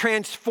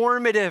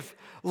 transformative,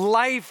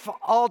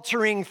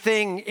 life-altering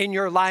thing in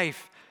your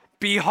life.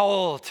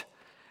 Behold.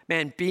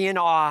 Man, be in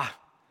awe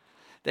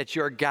that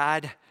your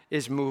God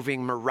is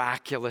moving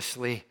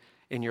miraculously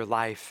in your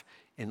life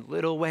in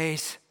little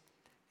ways,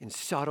 in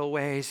subtle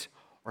ways,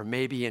 or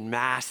maybe in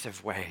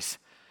massive ways.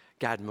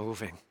 God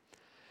moving.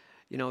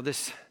 You know,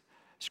 this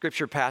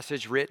scripture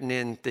passage written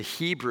in the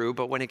Hebrew,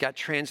 but when it got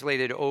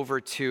translated over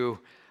to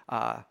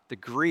the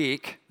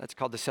Greek, that's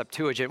called the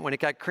Septuagint, when it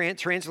got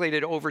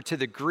translated over to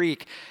the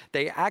Greek,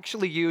 they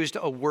actually used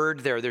a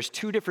word there. There's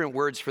two different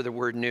words for the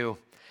word new.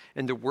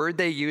 And the word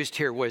they used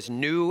here was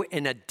new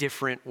in a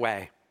different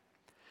way.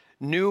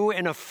 New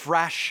in a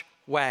fresh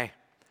way.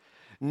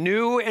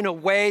 New in a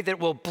way that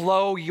will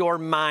blow your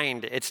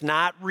mind. It's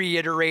not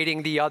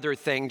reiterating the other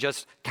thing,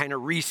 just kind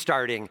of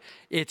restarting.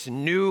 It's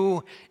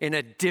new in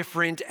a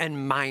different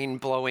and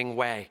mind-blowing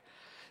way.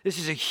 This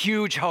is a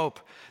huge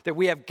hope that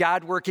we have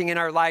God working in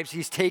our lives.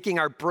 He's taking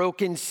our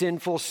broken,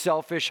 sinful,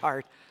 selfish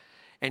heart,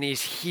 and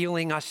he's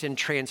healing us and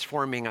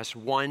transforming us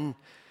one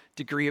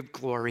degree of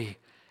glory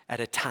at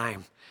a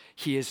time.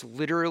 He is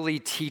literally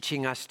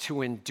teaching us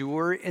to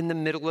endure in the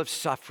middle of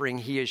suffering.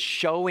 He is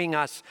showing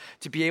us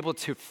to be able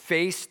to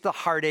face the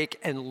heartache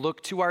and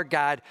look to our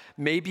God,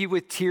 maybe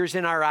with tears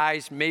in our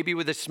eyes, maybe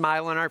with a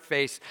smile on our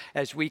face,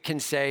 as we can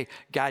say,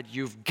 God,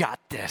 you've got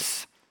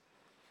this.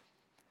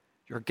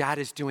 Your God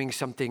is doing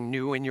something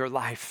new in your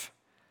life.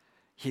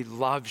 He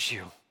loves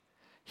you.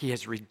 He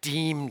has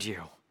redeemed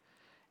you,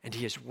 and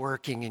he is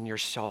working in your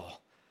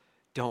soul.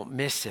 Don't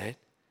miss it.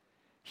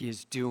 He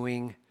is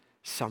doing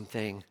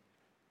something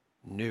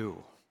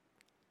new.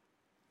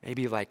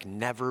 Maybe like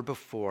never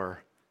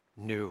before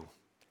new.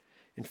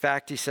 In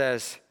fact, he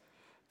says,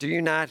 do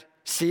you not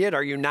see it?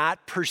 Are you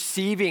not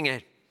perceiving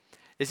it?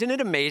 Isn't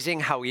it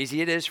amazing how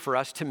easy it is for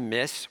us to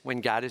miss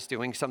when God is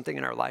doing something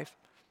in our life?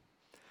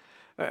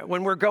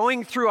 When we're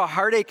going through a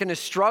heartache and a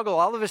struggle,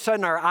 all of a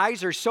sudden our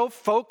eyes are so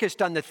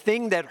focused on the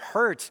thing that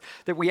hurts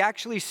that we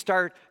actually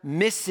start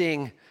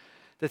missing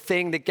the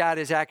thing that God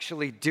is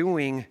actually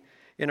doing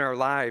in our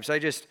lives. I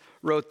just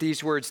wrote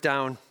these words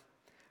down.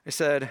 I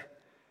said,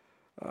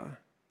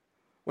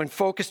 when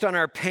focused on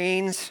our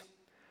pains,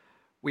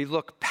 we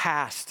look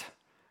past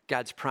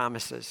God's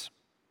promises.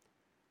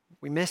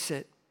 We miss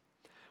it.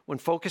 When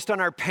focused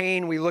on our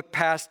pain, we look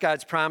past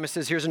God's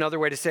promises. Here's another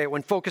way to say it.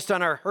 When focused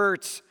on our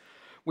hurts,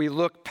 we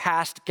look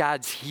past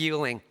God's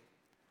healing.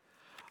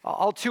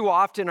 All too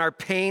often, our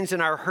pains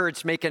and our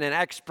hurts make an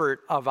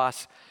expert of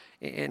us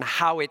in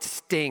how it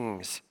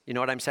stings. You know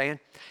what I'm saying?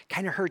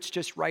 Kind of hurts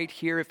just right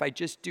here if I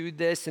just do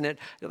this. And it,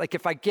 like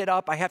if I get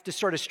up, I have to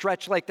sort of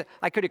stretch like that.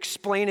 I could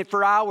explain it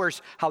for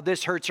hours, how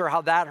this hurts or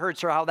how that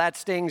hurts or how that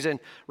stings. And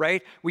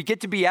right? We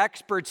get to be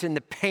experts in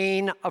the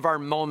pain of our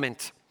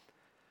moment.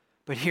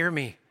 But hear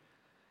me.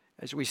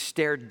 As we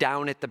stare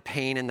down at the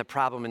pain and the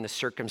problem and the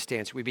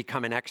circumstance, we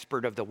become an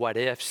expert of the what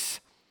ifs.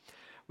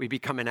 We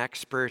become an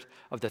expert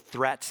of the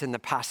threats and the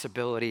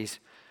possibilities.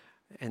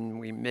 And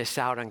we miss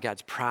out on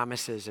God's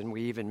promises, and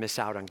we even miss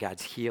out on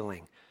God's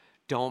healing.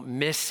 Don't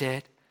miss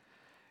it.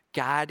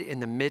 God, in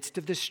the midst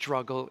of the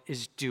struggle,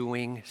 is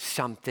doing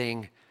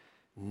something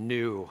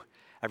new.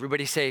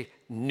 Everybody say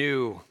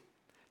new.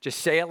 Just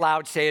say it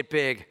loud, say it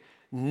big.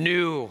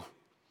 New.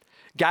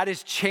 God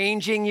is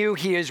changing you.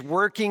 He is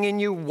working in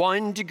you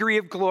one degree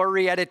of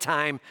glory at a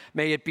time.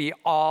 May it be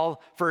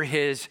all for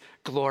his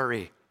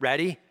glory.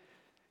 Ready?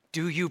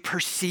 Do you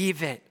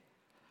perceive it?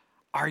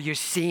 Are you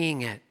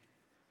seeing it?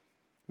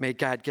 May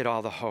God get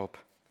all the hope.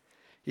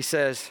 He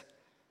says,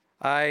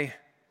 I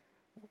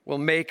will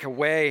make a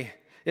way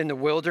in the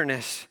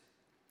wilderness,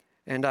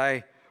 and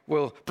I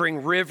will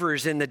bring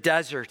rivers in the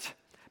desert.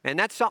 Man,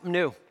 that's something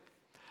new.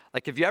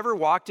 Like, have you ever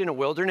walked in a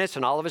wilderness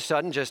and all of a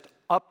sudden just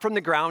up from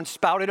the ground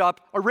spouted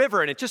up a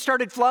river and it just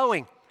started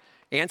flowing?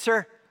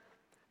 Answer?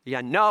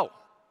 Yeah, no,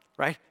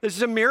 right? This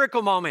is a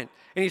miracle moment.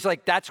 And he's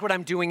like, that's what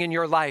I'm doing in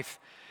your life.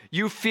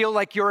 You feel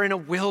like you're in a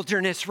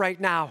wilderness right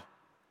now,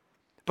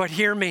 but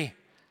hear me.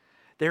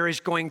 There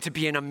is going to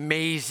be an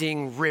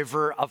amazing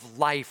river of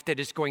life that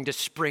is going to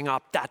spring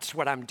up. That's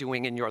what I'm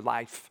doing in your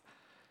life.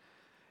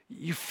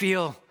 You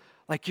feel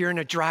like you're in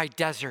a dry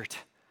desert,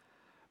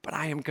 but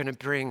I am going to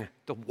bring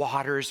the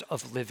waters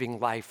of living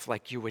life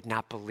like you would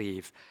not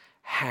believe.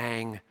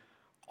 Hang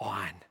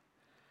on.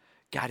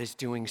 God is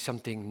doing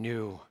something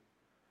new.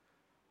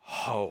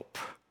 Hope.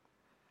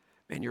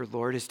 Man, your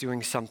Lord is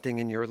doing something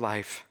in your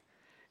life,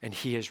 and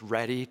he is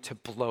ready to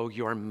blow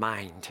your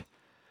mind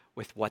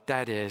with what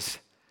that is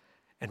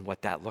and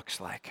what that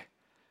looks like.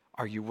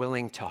 Are you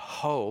willing to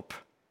hope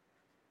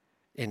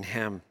in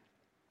him?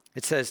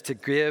 It says to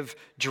give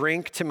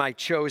drink to my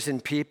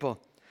chosen people,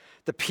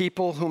 the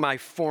people whom I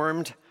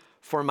formed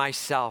for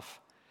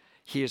myself.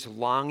 He is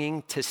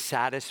longing to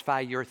satisfy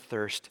your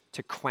thirst,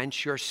 to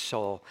quench your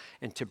soul,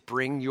 and to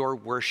bring your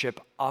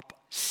worship up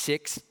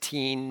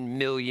 16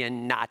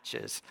 million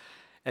notches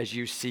as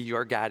you see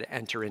your God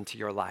enter into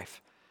your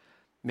life.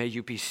 May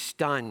you be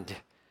stunned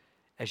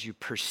as you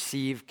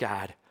perceive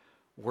God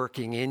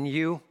working in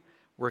you,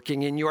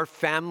 working in your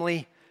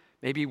family,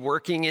 maybe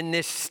working in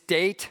this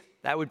state.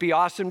 That would be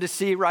awesome to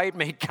see, right?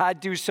 May God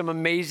do some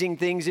amazing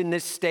things in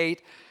this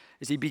state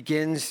as he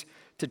begins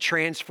to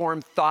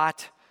transform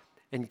thought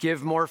and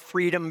give more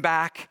freedom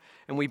back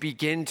and we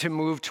begin to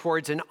move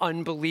towards an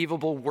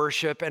unbelievable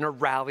worship and a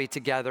rally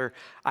together.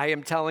 I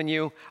am telling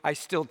you, I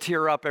still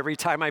tear up every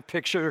time I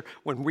picture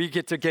when we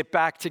get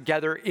back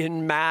together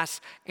in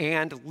mass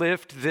and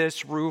lift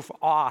this roof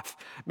off.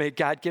 May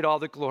God get all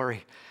the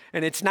glory.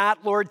 And it's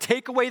not, Lord,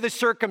 take away the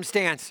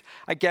circumstance.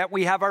 I get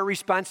we have our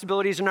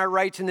responsibilities and our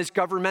rights in this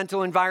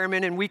governmental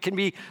environment, and we can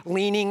be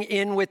leaning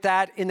in with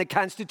that in the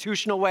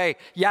constitutional way.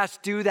 Yes,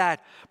 do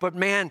that. But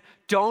man,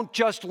 don't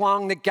just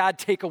long that God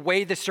take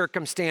away the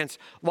circumstance.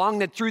 Long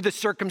that through the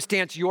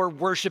circumstance, your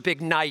worship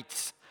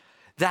ignites.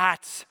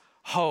 That's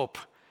hope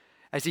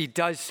as he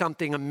does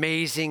something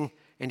amazing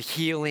and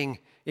healing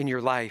in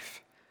your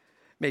life.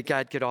 May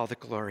God get all the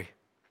glory.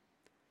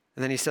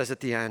 And then he says at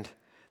the end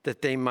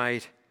that they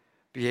might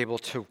be able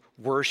to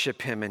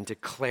worship him and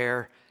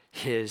declare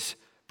his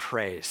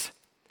praise.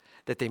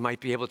 That they might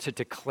be able to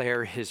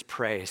declare his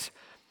praise.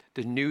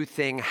 The new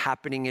thing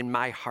happening in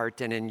my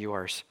heart and in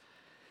yours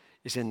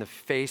is in the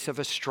face of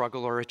a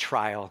struggle or a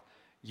trial,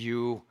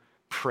 you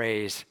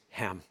praise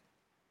him.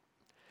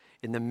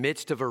 In the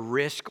midst of a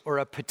risk or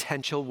a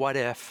potential what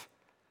if,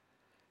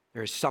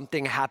 there is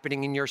something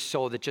happening in your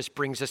soul that just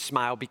brings a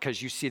smile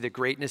because you see the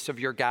greatness of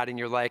your God and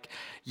you're like,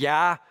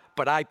 yeah,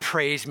 but I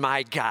praise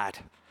my God.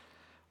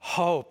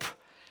 Hope.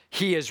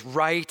 He is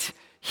right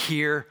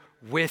here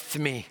with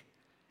me,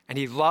 and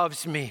he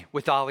loves me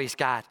with all he's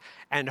got.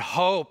 And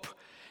hope.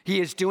 He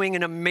is doing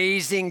an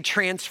amazing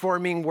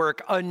transforming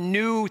work, a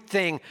new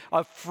thing,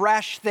 a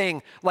fresh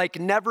thing like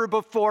never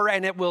before,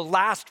 and it will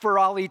last for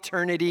all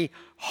eternity.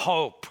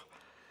 Hope.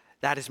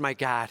 That is my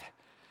God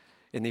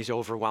in these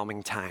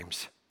overwhelming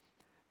times.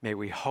 May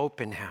we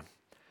hope in him.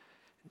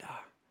 And,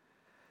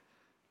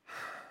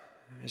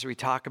 as we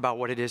talk about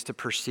what it is to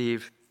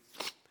perceive,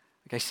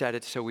 like I said,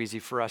 it's so easy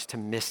for us to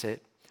miss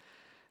it.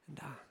 And,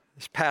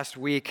 this past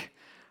week,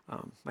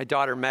 my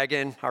daughter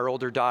Megan, our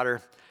older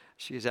daughter,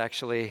 she's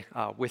actually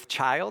with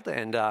child,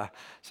 and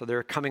so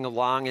they're coming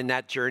along in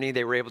that journey.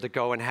 They were able to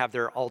go and have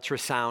their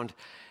ultrasound,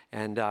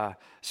 and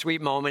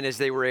sweet moment is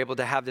they were able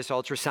to have this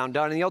ultrasound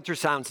done. And the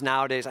ultrasounds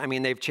nowadays, I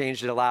mean, they've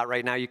changed it a lot.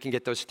 Right now, you can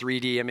get those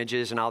 3D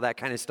images and all that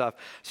kind of stuff.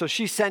 So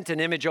she sent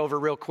an image over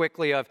real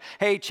quickly of,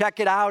 hey,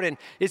 check it out, and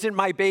isn't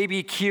my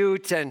baby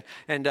cute? And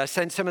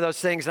send some of those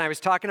things. And I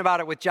was talking about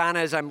it with Jana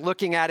as I'm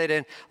looking at it,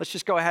 and let's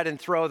just go ahead and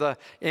throw the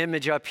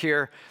image up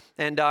here.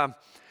 And,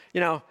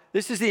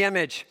 this is the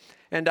image.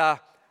 And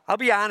I'll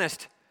be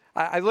honest,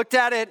 I looked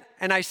at it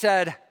and I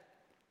said,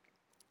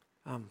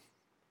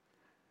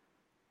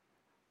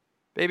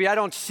 baby, I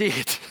don't see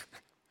it.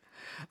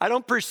 I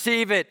don't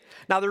perceive it.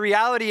 Now, the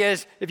reality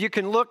is, if you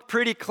can look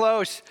pretty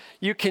close,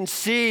 you can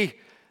see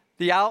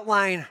the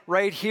outline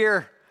right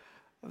here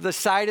of the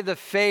side of the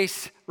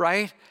face,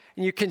 right?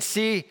 And you can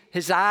see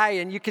his eye,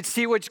 and you can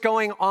see what's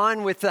going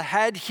on with the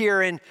head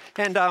here. And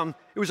it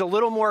was a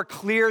little more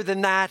clear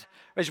than that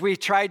as we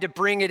tried to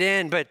bring it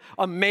in, but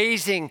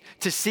amazing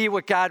to see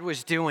what God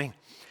was doing.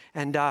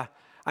 And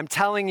I'm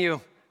telling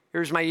you,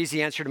 here's my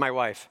easy answer to my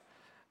wife.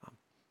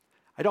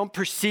 I don't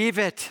perceive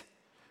it.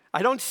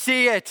 I don't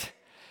see it.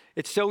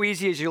 It's so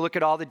easy as you look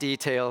at all the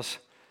details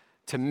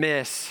to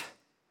miss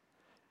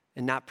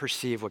and not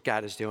perceive what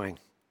God is doing.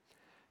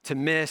 To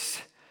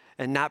miss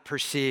and not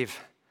perceive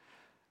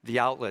the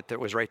outlet that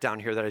was right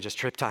down here that I just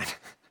tripped on.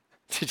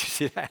 Did you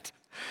see that?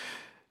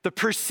 The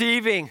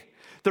perceiving,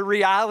 the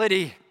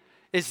reality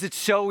is it's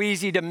so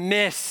easy to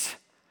miss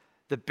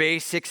the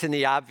basics and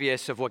the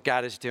obvious of what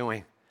God is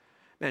doing.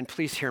 Man,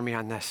 please hear me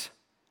on this.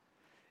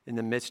 In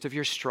the midst of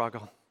your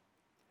struggle,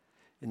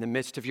 in the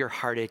midst of your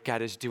heartache,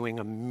 God is doing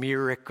a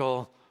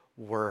miracle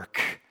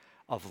work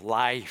of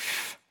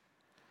life.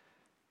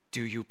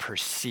 Do you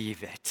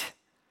perceive it?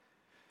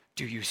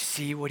 Do you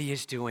see what he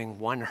is doing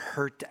one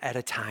hurt at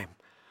a time,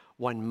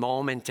 one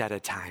moment at a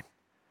time?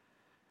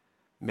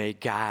 May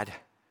God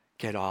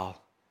get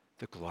all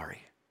the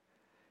glory.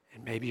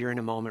 And maybe you're in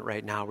a moment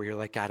right now where you're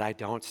like, God, I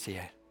don't see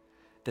it.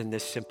 Then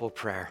this simple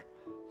prayer,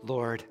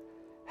 Lord,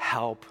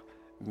 help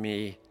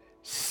me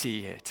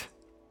see it.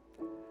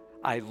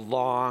 I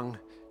long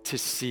to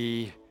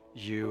see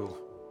you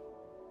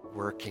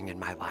working in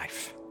my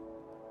life.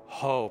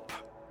 Hope,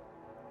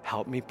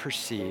 help me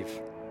perceive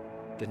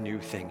the new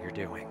thing you're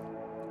doing.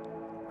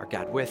 Our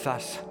God with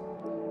us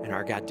and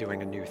our God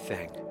doing a new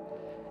thing.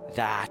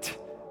 That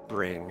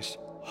brings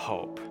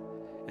hope.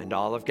 And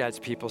all of God's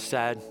people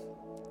said,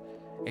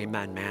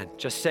 amen, man.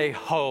 Just say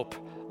hope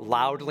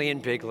loudly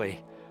and bigly.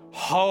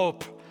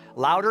 Hope,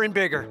 louder and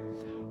bigger.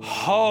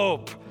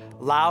 Hope,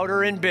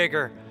 louder and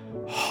bigger.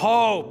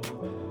 Hope.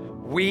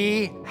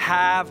 We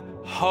have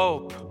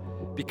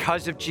hope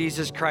because of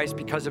Jesus Christ,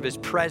 because of his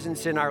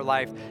presence in our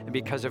life, and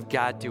because of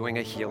God doing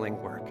a healing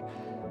work.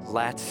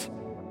 Let's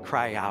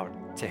cry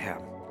out to him.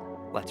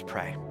 Let's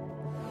pray.